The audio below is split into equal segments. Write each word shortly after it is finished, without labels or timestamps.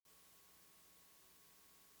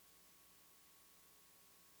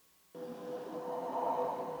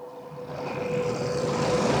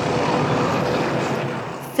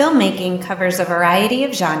Filmmaking covers a variety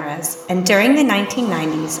of genres, and during the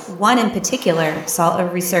 1990s, one in particular saw a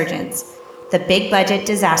resurgence, the big-budget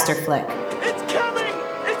disaster flick. It's coming!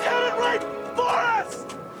 It's headed right for us!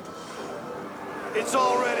 It's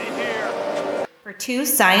already here. For two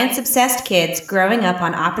science-obsessed kids growing up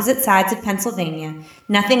on opposite sides of Pennsylvania,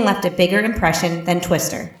 nothing left a bigger impression than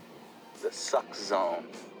Twister. The suck zone.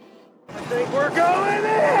 I think we're going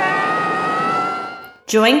in!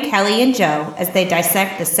 Join Kelly and Joe as they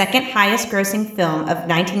dissect the second highest grossing film of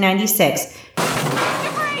 1996.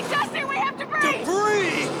 Debris! Dusty, we have debris!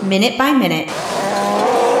 Debris! Minute by minute.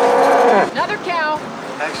 Another cow!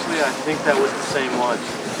 Actually, I think that was the same one.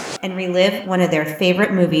 And relive one of their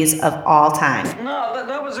favorite movies of all time. No,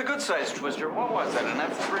 that was a good-sized Twister. What was that,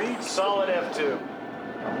 an F3? Solid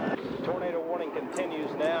F2. Tornado warning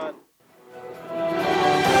continues now.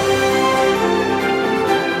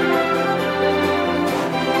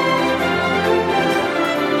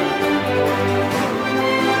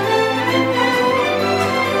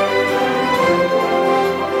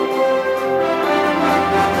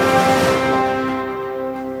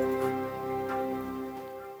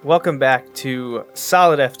 Welcome back to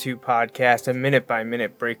Solid F2 Podcast, a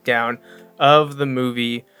minute-by-minute breakdown of the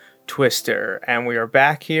movie Twister. And we are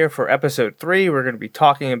back here for episode 3. We're going to be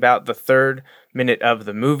talking about the third minute of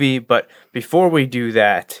the movie. But before we do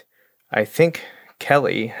that, I think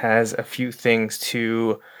Kelly has a few things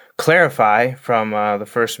to clarify from the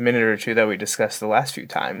first minute or two that we discussed the last few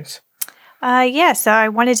times. So I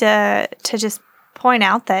wanted to just point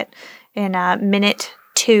out that in minute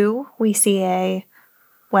 2, we see a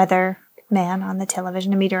weather man on the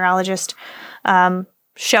television, a meteorologist,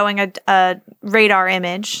 showing a radar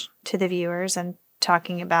image to the viewers and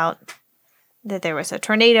talking about that there was a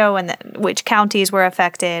tornado and which counties were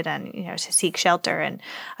affected and, to seek shelter. And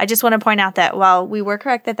I just want to point out that while we were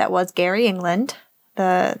correct that was Gary England,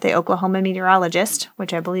 the Oklahoma meteorologist,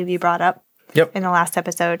 which I believe you brought up in the last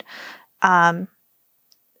episode,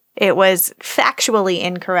 it was factually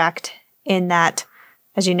incorrect in that,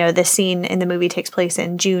 as you know, this scene in the movie takes place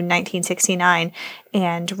in June 1969,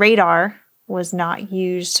 and radar was not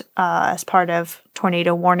used as part of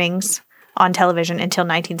tornado warnings on television until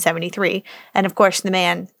 1973. And of course, the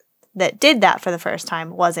man that did that for the first time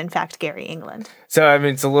was, in fact, Gary England. So, I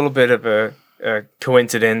mean, it's a little bit of a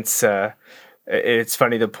coincidence. It's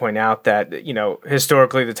funny to point out that,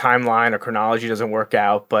 historically the timeline or chronology doesn't work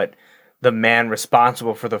out, but the man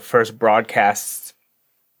responsible for the first broadcasts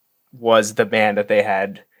was the man that they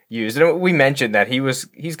had used. And we mentioned that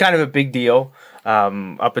he's kind of a big deal.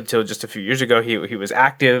 Up until just a few years ago, he was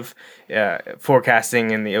active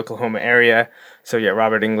forecasting in the Oklahoma area. So yeah,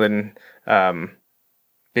 Robert England,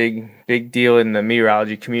 big deal in the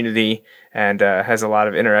meteorology community, and has a lot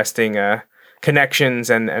of interesting connections,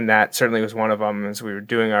 and that certainly was one of them. As we were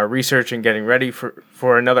doing our research and getting ready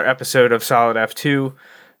for another episode of Solid F2,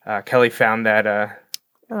 Kelly found that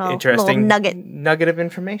interesting nugget of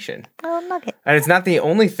information. Little nugget. And it's not the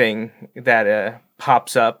only thing that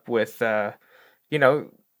pops up with,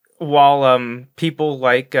 while people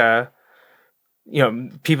like, people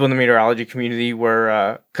in the meteorology community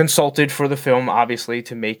were consulted for the film, obviously,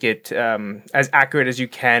 to make it as accurate as you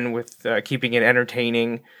can with keeping it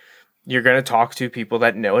entertaining. You're going to talk to people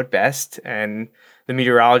that know it best, and the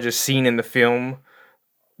meteorologists seen in the film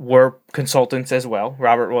were consultants as well.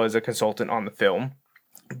 Robert was a consultant on the film.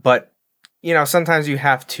 But, sometimes you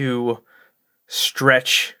have to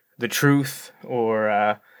stretch the truth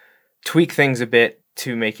or tweak things a bit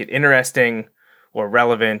to make it interesting or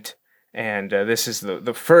relevant. And this is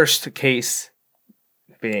the first case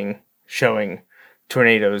showing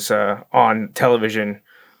tornadoes on television,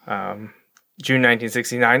 June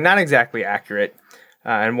 1969. Not exactly accurate.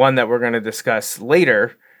 And one that we're going to discuss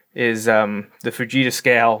later is the Fujita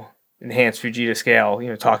scale. Enhanced Fujita scale,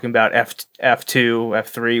 talking about F2,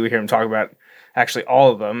 F3. We hear him talk about actually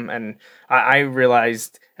all of them. And I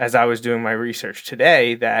realized as I was doing my research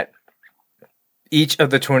today that each of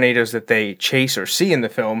the tornadoes that they chase or see in the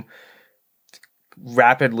film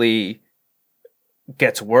rapidly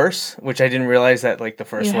gets worse, which I didn't realize that the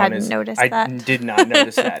first one is. I did not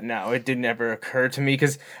notice that. No, it didn't ever occur to me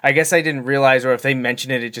because I guess I didn't realize, or if they mention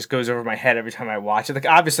it, it just goes over my head every time I watch it.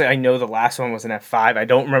 Obviously I know the last one was an F5. I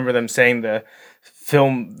don't remember them saying the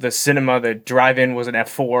drive-in was an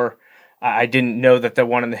F4. I didn't know that the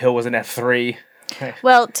one on the hill was an F3.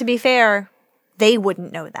 Well, to be fair, they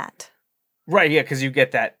wouldn't know that. Right, yeah, because you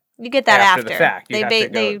get that. You get that after the fact.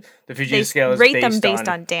 The Fujita scale is rate them based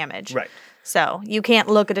on damage. Right. So you can't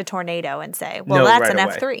look at a tornado and say, well, that's an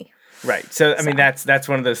F3. Right. So, I mean, that's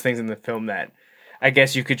one of those things in the film that I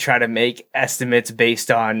guess you could try to make estimates based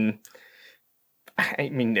on I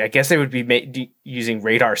mean, I guess they would be using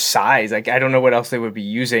radar size. Like, I don't know what else they would be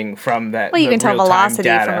using from that. Well, you the can tell real-time velocity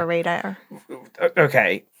data. from a radar.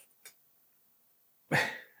 Okay.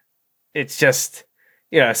 It's just,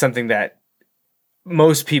 something that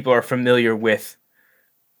most people are familiar with,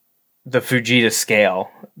 the Fujita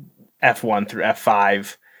scale, F1 through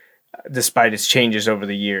F5, despite its changes over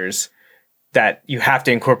the years, that you have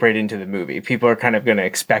to incorporate into the movie. People are kind of going to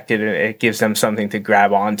expect it, and it gives them something to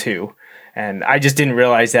grab onto. And I just didn't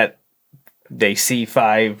realize that they see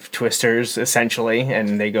 5 twisters, essentially,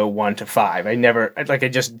 and they go 1 to 5. It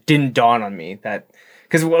just didn't dawn on me that...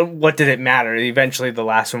 Because what did it matter? Eventually, the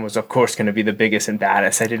last one was, of course, going to be the biggest and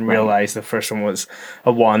baddest. I didn't realize the first one was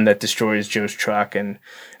a 1 that destroys Joe's truck and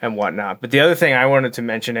whatnot. But the other thing I wanted to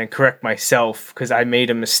mention and correct myself, because I made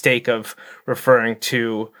a mistake of referring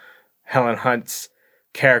to Helen Hunt's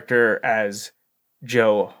character as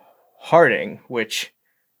Joe Harding, which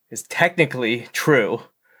is technically true.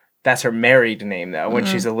 That's her married name, though. When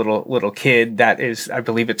she's a little kid, that is, I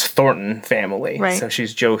believe it's Thornton family. Right. So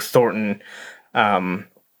she's Joe Thornton.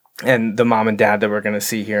 And the mom and dad that we're going to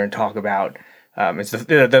see here and talk about, it's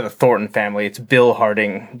they're the Thornton family. It's Bill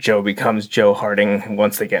Harding. Joe becomes Joe Harding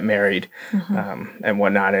once they get married, and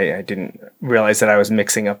whatnot. I didn't realize that I was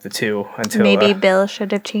mixing up the two until Maybe Bill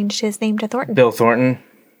should have changed his name to Thornton. Bill Thornton.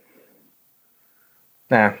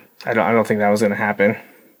 Nah, I don't think that was going to happen.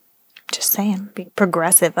 Just saying, be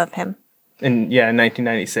progressive of him. And yeah, in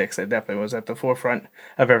 1996, it definitely was at the forefront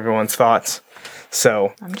of everyone's thoughts.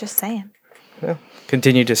 So I'm just saying.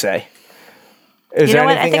 continue to say. Is You there know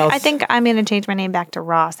what? anything else? I think I'm going to change my name back to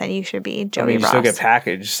Ross, and you should be I Joey mean, you Ross. still get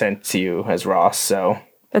package sent to you as Ross, so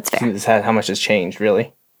That's fair. it's how much has changed,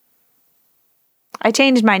 really. I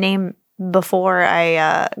changed my name before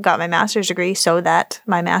I got my master's degree so that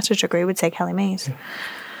my master's degree would say Kelly Mays.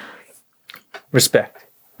 Respect.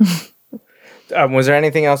 Was there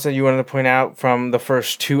anything else that you wanted to point out from the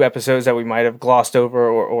first 2 episodes that we might have glossed over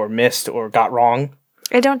or missed or got wrong?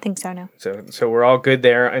 I don't think so, no. So we're all good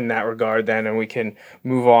there in that regard then, and we can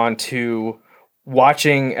move on to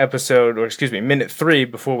watching minute 3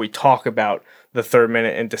 before we talk about the third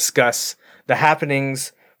minute and discuss the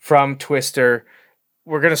happenings from Twister.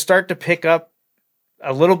 We're going to start to pick up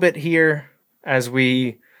a little bit here as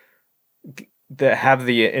we have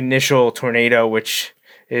the initial tornado, which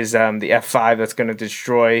is the F5 that's going to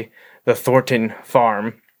destroy the Thornton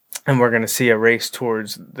farm. And we're going to see a race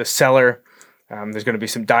towards the cellar. There's going to be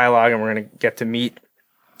some dialogue, and we're going to get to meet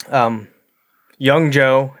young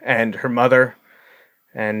Joe and her mother.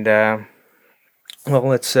 And,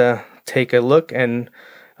 let's take a look and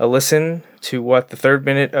a listen to what the third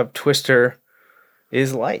minute of Twister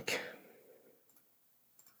is like.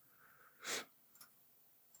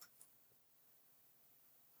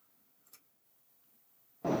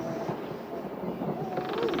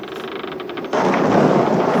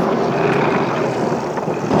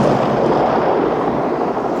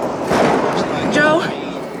 Joe,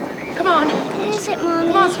 come on.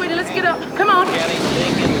 Come on, sweetie, let's get up. Come on.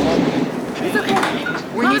 It's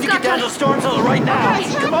okay. We need to get down to the storm cellar right now.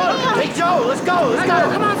 Okay. Come on. Hey, Joe, let's go. Let's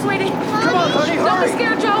go. Come on, sweetie. Come on, honey, Don't be hurry.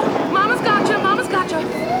 scared, Joe. Mama's got you. Mama's got you.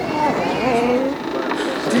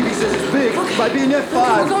 TV says it's big. Might be an We're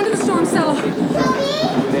F5. going to the storm cellar.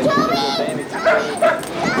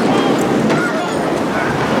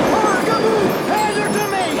 Hands her to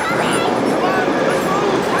me. Come on,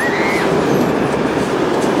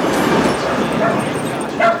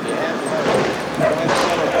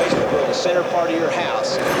 let's The center part of your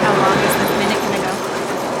house. How long is this minute going to go?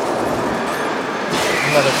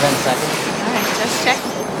 Another 10 seconds. All right, just check.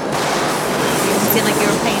 You seem like you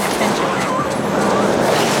were paying attention.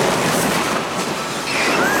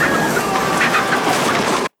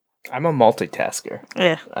 I'm a multitasker.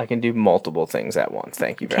 Yeah. I can do multiple things at once.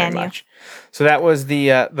 Thank you very Can you? much. So that was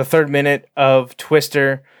the third minute of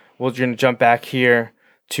Twister. We're going to jump back here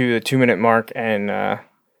to the 2-minute mark and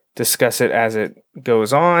discuss it as it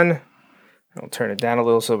goes on. I'll turn it down a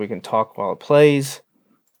little so we can talk while it plays.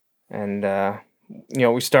 And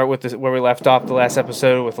we start with this, where we left off the last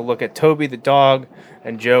episode with a look at Toby the dog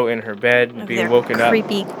and Joe in her bed being Their woken up.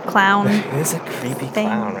 creepy clown. It is a creepy thing.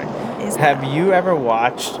 clown, right? Is Have you ever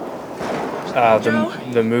watched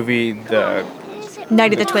the movie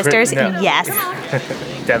Night of the Twisters? No. Yes.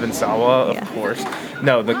 Devon Sawa, Yeah. of course.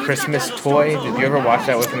 No, the Christmas Toy. Did you ever watch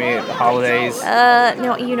that with me at the holidays?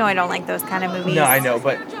 No, you know I don't like those kind of movies. No, I know,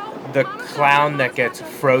 but the clown that gets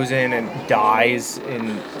frozen and dies,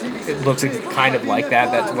 and it looks kind of like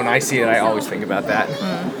that. That's when I see it, I always think about that.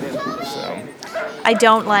 So I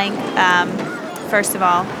don't like, first of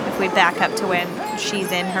all, if we back up to when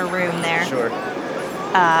she's in her room there. sure.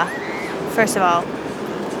 first of all,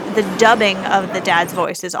 the dubbing of the dad's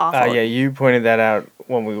voice is awful. Yeah, you pointed that out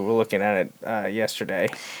when we were looking at it yesterday.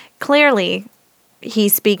 Clearly,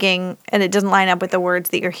 he's speaking, and it doesn't line up with the words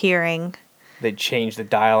that you're hearing. They changed the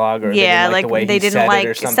dialogue, or Yeah, they didn't like the way they he didn't said like it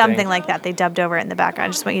or something. something like that. They dubbed over it in the background.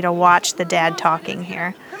 I just want you to watch the dad talking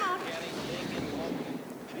here.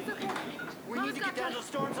 We need to get down to the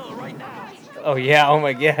storm cellar right now. Oh yeah, oh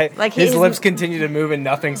my god. Like, his he's- lips continue to move and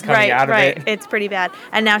nothing's coming out of it. It's pretty bad.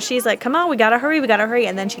 And now she's like, come on, we gotta hurry.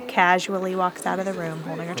 And then she casually walks out of the room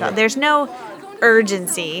holding her child. There's no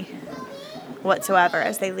urgency whatsoever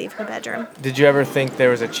as they leave her bedroom. Did you ever think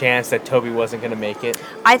there was a chance that Toby wasn't going to make it?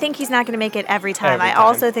 I think he's not going to make it every time. Every I time.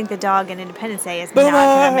 also think the dog in Independence Day is Boomer!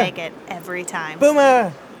 not going to make it every time.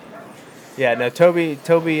 Boomer! Yeah, no, Toby,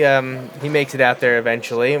 he makes it out there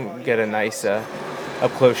eventually, and we get a nice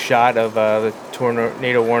up-close shot of the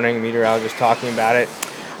tornado warning meteorologist talking about it.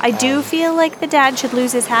 I do feel like the dad should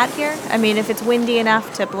lose his hat here. I mean, if it's windy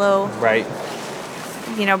enough to blow, Right.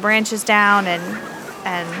 branches down and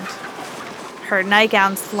her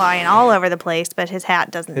nightgown's flying all over the place, but his hat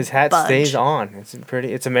doesn't. His hat budge. stays on.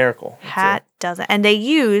 It's a miracle. Hat doesn't. And they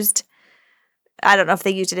used, I don't know if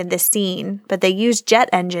they used it in this scene, but they used jet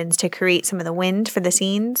engines to create some of the wind for the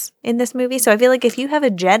scenes in this movie. So I feel like if you have a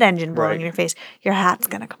jet engine blowing Right. in your face, your hat's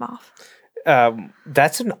going to come off.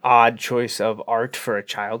 That's an odd choice of art for a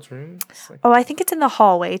child's room. It's like- Oh, I think it's in the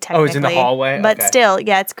hallway, technically. Oh, it's in the hallway? But Okay. still,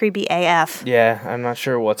 yeah, it's creepy AF. yeah, I'm not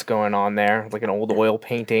sure what's going on there. Like an old oil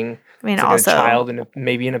painting. I mean, It's like also, a child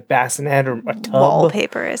maybe in a bassinet or a tub.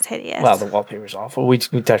 wallpaper is hideous. Well, the wallpaper's awful. We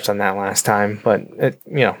touched on that last time, but it's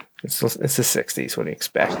the 60s. What do you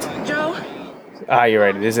expect? Joe? You're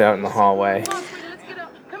right. It is out in the hallway. Come on, sweetie, let's get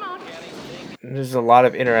up. Come on. There's a lot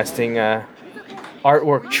of interesting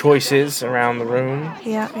artwork choices around the room.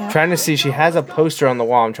 Yeah. Trying to see. She has a poster on the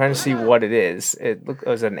wall. I'm trying to see what it is.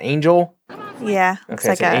 Was it an angel? Yeah. Looks Okay,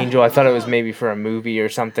 like it's an angel. I thought it was maybe for a movie or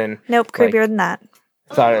something. Nope, Like, creepier than that.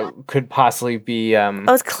 Thought it could possibly be. Oh,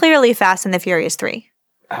 it's clearly Fast and the Furious 3.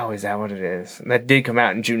 Oh, is that what it is? That did come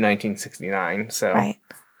out in June 1969. So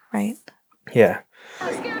Right. yeah.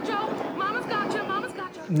 Don't scared, Joe. Mama's got you. Mama's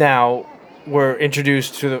got you. Now we're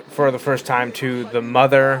introduced for the first time to the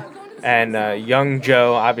mother and young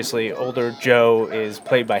Joe. Obviously, older Joe is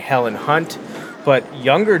played by Helen Hunt, but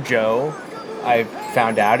younger Joe, I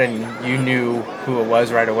found out, and you knew who it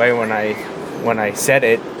was right away when I said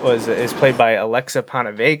it, is played by Alexa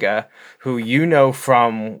Panavega, who you know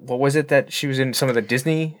from, what was it that she was in some of the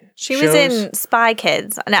Disney She shows? was in Spy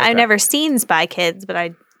Kids. Now, Okay. I've never seen Spy Kids, but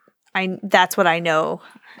I that's what I know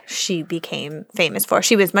she became famous for.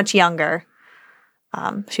 She was much younger.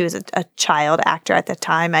 She was a child actor at the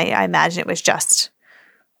time. I imagine it was just,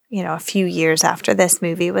 a few years after this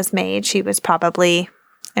movie was made. She was probably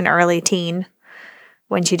an early teen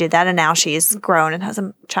when she did that, and now she's grown and has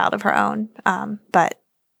a child of her own. But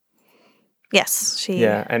yes, she.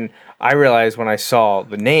 Yeah, and I realized when I saw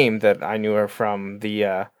the name that I knew her from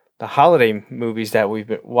the holiday movies that we've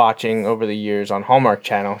been watching over the years on Hallmark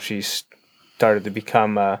Channel. She's started to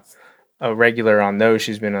become a regular on those.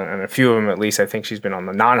 She's been on a few of them at least. I think she's been on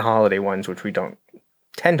the non-holiday ones, which we don't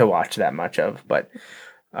tend to watch that much of. But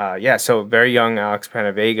so very young Alex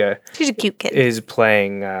Panavega She's a cute kid. is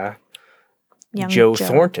playing Young Joe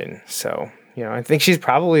Thornton. So, I think she's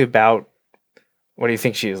probably about, what do you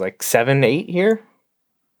think she is, like 7, 8 here?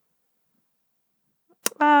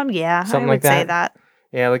 Yeah, Something I like would say that. that.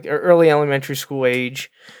 Yeah, like early elementary school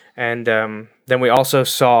age. And then we also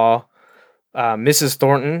saw Mrs.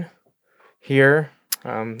 Thornton here.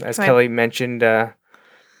 As Right. Kelly mentioned,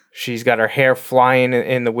 she's got her hair flying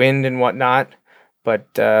in the wind and whatnot.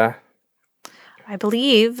 But I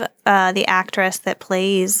believe the actress that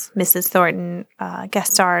plays Mrs. Thornton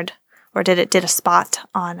guest starred or did a spot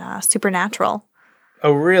on Supernatural.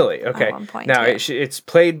 oh, really? Okay. one point, Now yeah.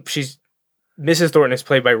 Mrs. Thornton is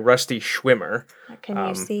played by Rusty Schwimmer. Can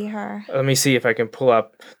you see her? Let me see if I can pull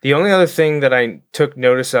up. The only other thing that I took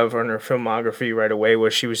notice of on her filmography right away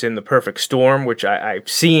was she was in The Perfect Storm, which I've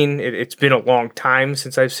seen. It's been a long time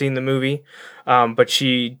since I've seen the movie. But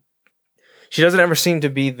she doesn't ever seem to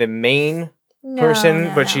be the main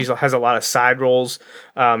person, but she has a lot of side roles.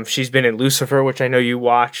 She's been in Lucifer, which I know you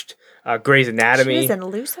watched. Grey's Anatomy. She was in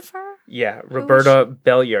Lucifer? Yeah, Roberta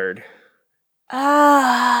Belliard.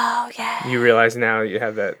 Oh, yeah. You realize now you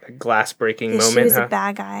have that glass breaking Yeah, moment, she was huh? a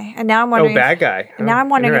bad guy. And now I'm wondering. bad guy. And now I'm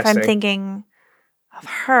wondering if I'm Interesting. thinking of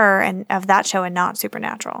her and of that show and not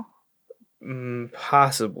Supernatural.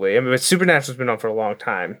 Possibly. I mean, but Supernatural's been on for a long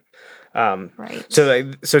time. Right.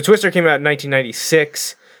 So Twister came out in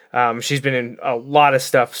 1996. She's been in a lot of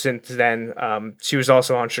stuff since then. She was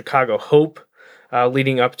also on Chicago Hope.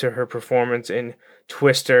 leading up to her performance in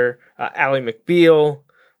Twister. Ally McBeal,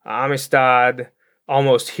 Amistad,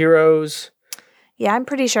 Almost Heroes. Yeah, I'm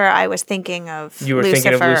pretty sure I was thinking of You were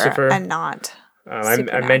thinking of Lucifer? and not I mentioned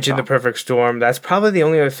The Supernatural. Perfect Storm. That's probably the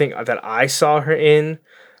only other thing that I saw her in.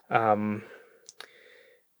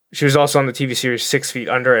 She was also on the TV series 6 Feet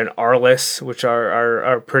Under and Arliss, which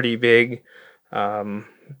are pretty big.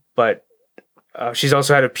 But she's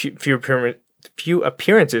also had a few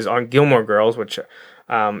appearances on Gilmore Girls, which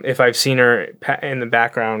if I've seen her in the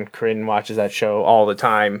background, Corinne watches that show all the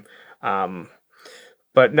time.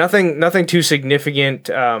 But nothing too significant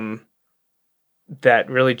that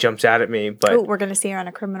really jumps out at me. But Oh, we're going to see her on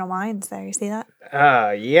a Criminal Minds there. You see that?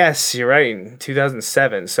 yes, you're right. In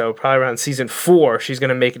 2007, so probably around season 4, she's going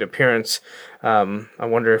to make an appearance. I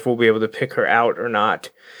wonder if we'll be able to pick her out or not.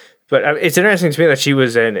 But it's interesting to me that she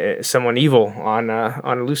was someone evil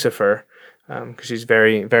on Lucifer, because she's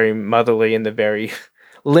very, very motherly in the very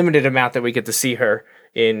limited amount that we get to see her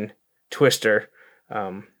in Twister.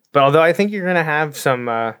 But although I think you're going to have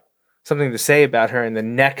something to say about her in the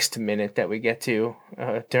next minute that we get to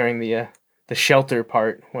during the shelter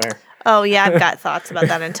part, where Oh, yeah, I've got thoughts about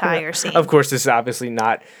that entire scene. of course this is obviously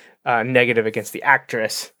not negative against the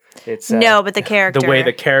actress. It's no, but the character. the way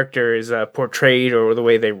the character is portrayed, or the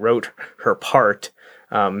way they wrote her part,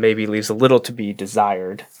 maybe leaves a little to be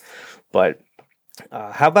desired. But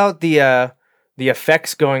how about the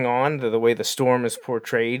effects going on, the way the storm is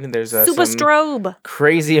portrayed? There's Super some strobe.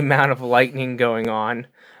 crazy amount of lightning going on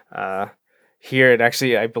here. And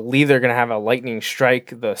actually, I believe they're going to have a lightning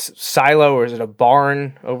strike the silo, or is it a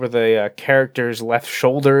barn, over the characters' left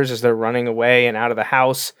shoulders as they're running away and out of the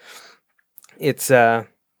house. It's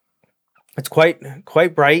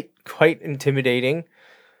quite bright, quite intimidating.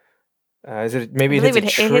 Is it maybe I believe it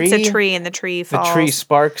hits a tree? it hits a tree and the tree falls. The tree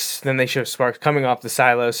sparks. Then they show sparks coming off the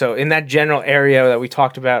silo. So in that general area that we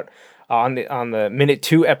talked about on the minute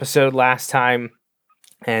 2 episode last time,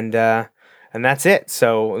 and that's it.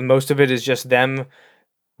 So most of it is just them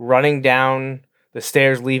running down the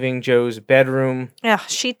stairs, leaving Joe's bedroom. Yeah,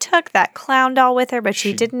 she took that clown doll with her, but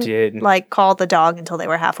she didn't like call the dog until they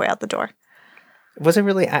were halfway out the door. Was it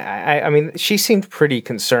really? I mean, she seemed pretty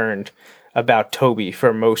concerned about Toby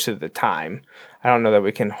for most of the time. I don't know that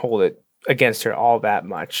we can hold it against her all that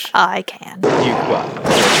much. I can.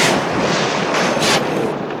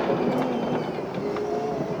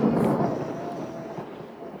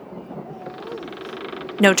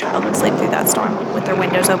 No child would sleep through that storm with their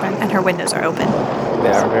windows open, and her windows are open.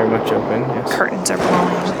 They are very much open, yes. Curtains are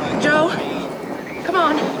blowing. Joe, come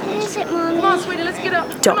on. Come on, sweetie, let's get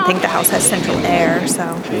up. Don't think the house has central air,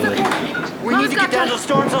 so. We need to get down to the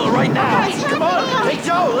storm zone right now. Come on, take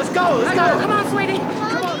Joe. Let's go. Let's go. Come on, sweetie.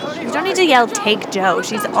 You don't need to yell, "Take Joe."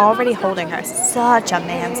 She's already holding her. Such a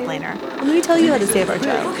mansplainer. Let me tell you how to save our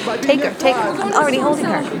child. Take her, take her. I'm already holding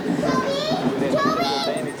her.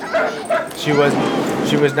 She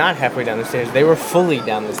was not halfway down the stairs. They were fully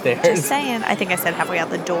down the stairs. Just saying. I think I said halfway out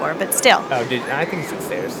the door, but still. Oh, I think it's the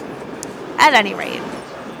stairs. At any rate,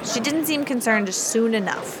 she didn't seem concerned soon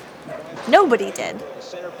enough. Nobody did.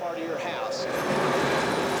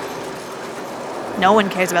 No one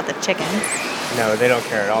cares about the chickens. No, they don't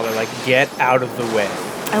care at all. They're like, get out of the way.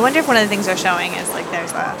 I wonder if one of the things they're showing is like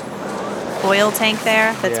there's a oil tank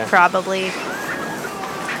there that's probably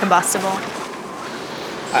combustible.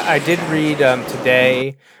 I did read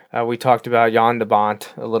today, we talked about Jan de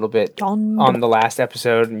Bont a little bit on the last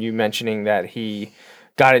episode, and you mentioning that he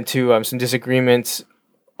got into some disagreements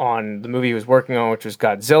on the movie he was working on, which was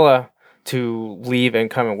Godzilla, to leave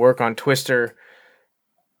and come and work on Twister.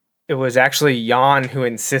 It was actually Jan who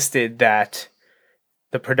insisted that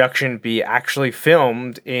the production be actually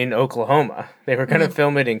filmed in Oklahoma. They were going to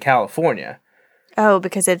film it in California. Oh,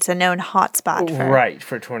 because it's a known hotspot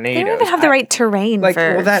for tornadoes. They don't even have the right terrain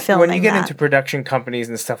for filming when you get into production companies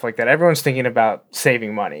and stuff like that, everyone's thinking about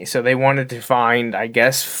saving money. So they wanted to find, I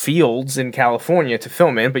guess, fields in California to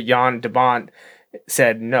film in, but Jan de Bont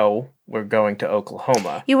said, no, we're going to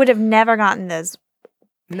Oklahoma. You would have never gotten those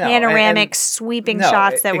panoramic sweeping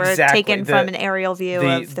shots that were taken from an aerial view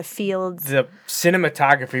of the fields. The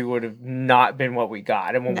cinematography would have not been what we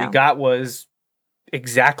got. And what we got was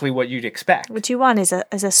exactly what you'd expect. What you want is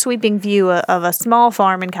a sweeping view of a small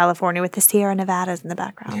farm in California with the Sierra Nevadas in the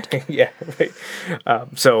background. Yeah, right.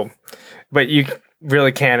 But you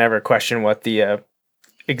really can't ever question what the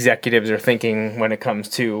executives are thinking when it comes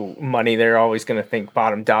to money. They're always going to think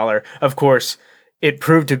bottom dollar. Of course, it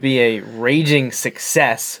proved to be a raging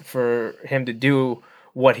success for him to do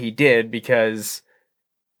what he did, because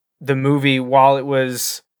the movie, while it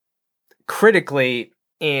was critically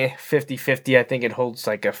 50-50. I think it holds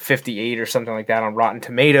like a 58 or something like that on Rotten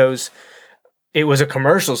Tomatoes. It was a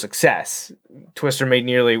commercial success. Twister made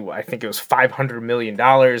nearly, I think it was $500 million,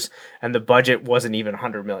 and the budget wasn't even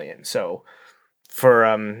 $100 million. So for,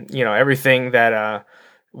 everything that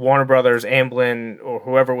Warner Brothers, Amblin, or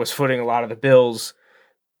whoever was footing a lot of the bills,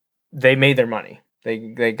 they made their money.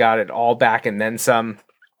 They got it all back and then some.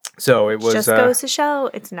 So it was just goes to show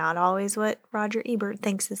it's not always what Roger Ebert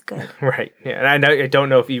thinks is good. Right. Yeah, and I don't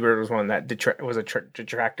know if Ebert was one that was a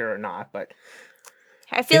detractor or not, but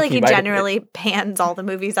I feel like he generally bans all the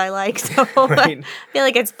movies I like, so right. I feel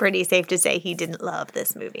like it's pretty safe to say he didn't love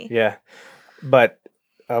this movie. Yeah, but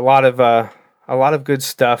a lot of good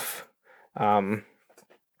stuff in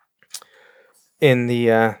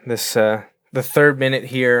the the third minute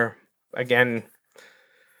here. Again,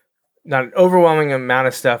 not an overwhelming amount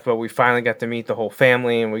of stuff, but we finally got to meet the whole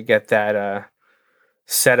family, and we get that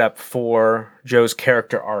set up for Joe's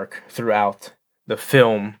character arc throughout the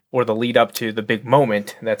film, or the lead up to the big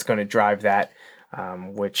moment that's going to drive that,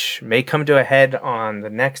 which may come to a head on the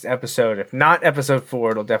next episode. If not episode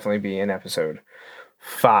 4, it'll definitely be in episode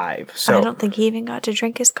 5. So I don't think he even got to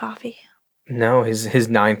drink his coffee. No, his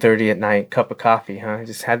 9:30 at night cup of coffee, huh? He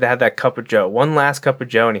just had to have that cup of Joe. One last cup of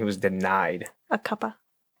Joe, and he was denied. A cuppa.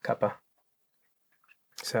 Cuppa.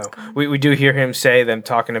 So we do hear him say, them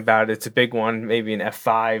talking about it's a big one, maybe an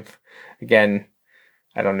F5. Again,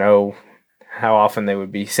 I don't know how often they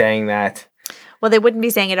would be saying that. Well, they wouldn't be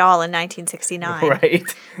saying it all in 1969.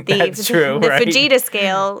 Right. That's true. The right? Fujita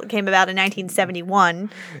scale came about in 1971.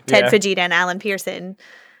 Ted Fujita and Alan Pearson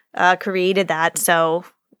created that. So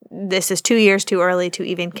this is 2 years too early to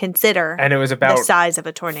even consider, and it was about the size of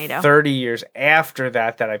a tornado. 30 years after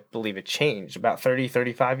that I believe it changed. About 30,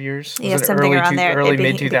 35 years? Yeah, something around there. Early It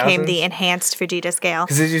mid-2000s? became the enhanced Fujita scale.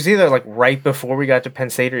 Because it was either like right before we got to Penn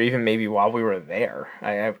State, or even maybe while we were there.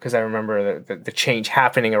 Because I remember the change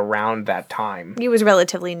happening around that time. It was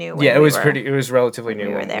relatively new. Yeah, it was relatively new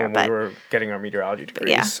we were there, when we were getting our meteorology degrees.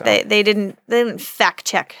 Yeah, so. they didn't fact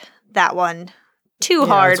check that one too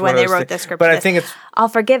hard when they wrote the script. But I think I'll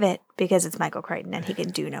forgive it because it's Michael Crichton and he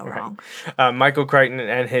can do no wrong. Michael Crichton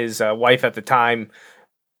and his wife at the time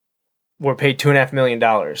were paid $2.5 million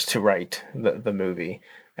to write the movie,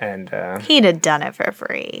 and he'd have done it for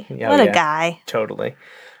free. What a guy! Totally.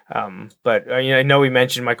 But I know we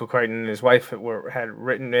mentioned Michael Crichton and his wife had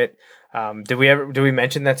written it. Did we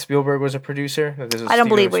mention that Spielberg was a producer? I don't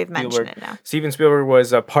believe we've mentioned it now. Steven Spielberg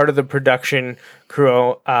was a part of the production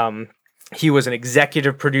crew. He was an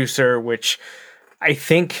executive producer, which I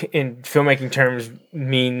think in filmmaking terms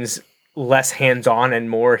means less hands-on and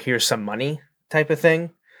more here's some money type of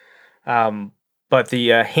thing. But the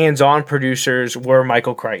hands-on producers were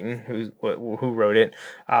Michael Crichton, who wrote it,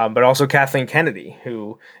 but also Kathleen Kennedy,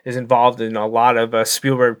 who is involved in a lot of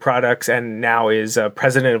Spielberg products and now is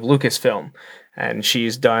president of Lucasfilm. And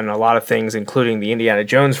she's done a lot of things, including the Indiana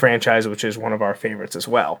Jones franchise, which is one of our favorites as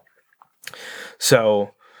well.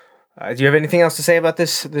 So... do you have anything else to say about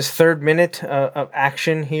this third minute of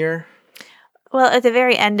action here? Well, at the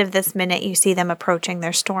very end of this minute, you see them approaching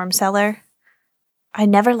their storm cellar. I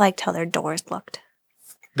never liked how their doors looked.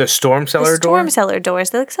 The storm cellar door? Storm cellar doors.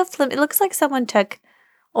 They look so slim. It looks like someone took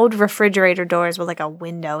old refrigerator doors with like a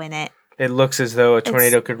window in it. It looks as though a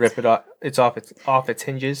tornado could rip it off. It's off its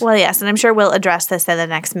hinges. Well, yes, and I'm sure we'll address this in the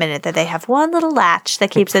next minute, that they have one little latch that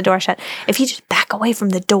keeps the door shut. If you just back away from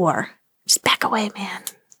the door, just back away, man.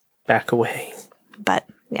 Back away. But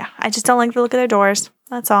yeah, I just don't like the look of their doors.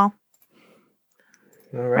 That's all.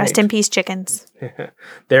 All right. Rest in peace, chickens.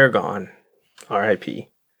 They're gone. R.I.P.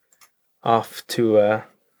 Off to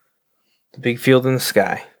the big field in the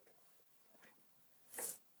sky.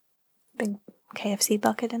 Big KFC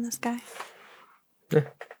bucket in the sky. Yeah.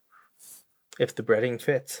 If the breading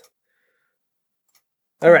fits.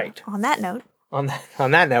 All right. On that note. On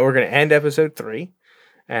that note, we're going to end episode 3.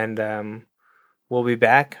 And we'll be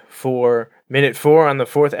back for minute 4 on the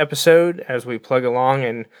 4th episode as we plug along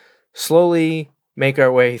and slowly make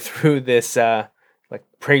our way through this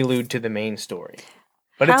prelude to the main story.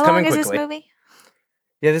 But it's coming quickly. How long is this movie?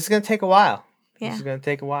 Yeah, this is going to take a while. Yeah. This is going to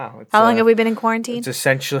take a while. How long have we been in quarantine? It's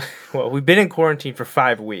essentially, we've been in quarantine for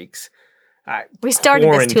 5 weeks. We started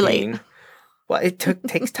this too late. Well, it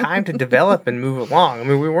takes time to develop and move along. I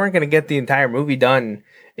mean, we weren't going to get the entire movie done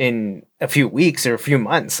in a few weeks or a few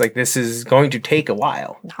months. This is going to take a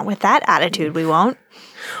while. Not with that attitude, we won't.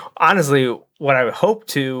 Honestly, what I would hope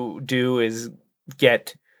to do is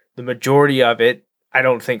get the majority of it. I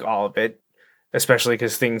don't think all of it, especially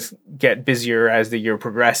because things get busier as the year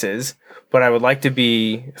progresses. But I would like to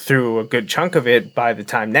be through a good chunk of it by the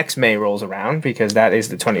time next May rolls around, because that is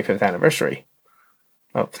the 25th anniversary.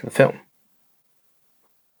 of the film.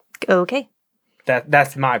 Okay.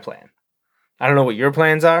 That's my plan. I don't know what your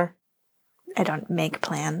plans are. I don't make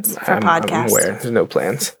plans for I'm podcasts. aware. There's no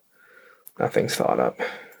plans. Nothing's thought up.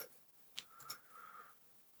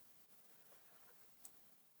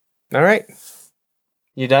 All right.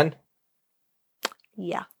 You done?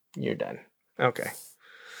 Yeah. You're done. Okay.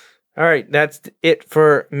 All right. That's it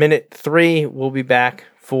for minute 3. We'll be back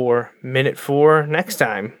for minute 4 next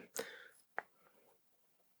time.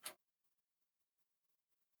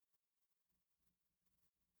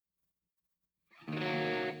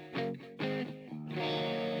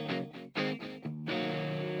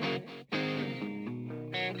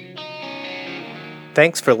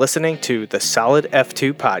 Thanks for listening to the Solid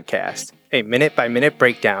F2 podcast, a minute-by-minute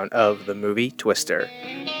breakdown of the movie Twister.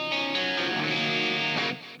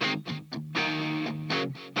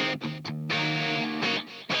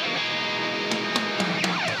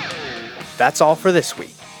 That's all for this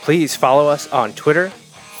week. Please follow us on Twitter,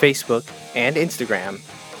 Facebook, and Instagram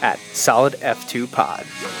at Solid F2 Pod.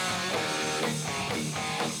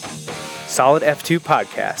 Solid F2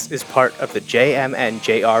 Podcast is part of the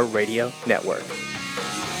JMNJR Radio Network.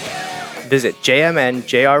 Visit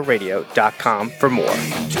jmnjrradio.com for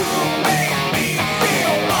more.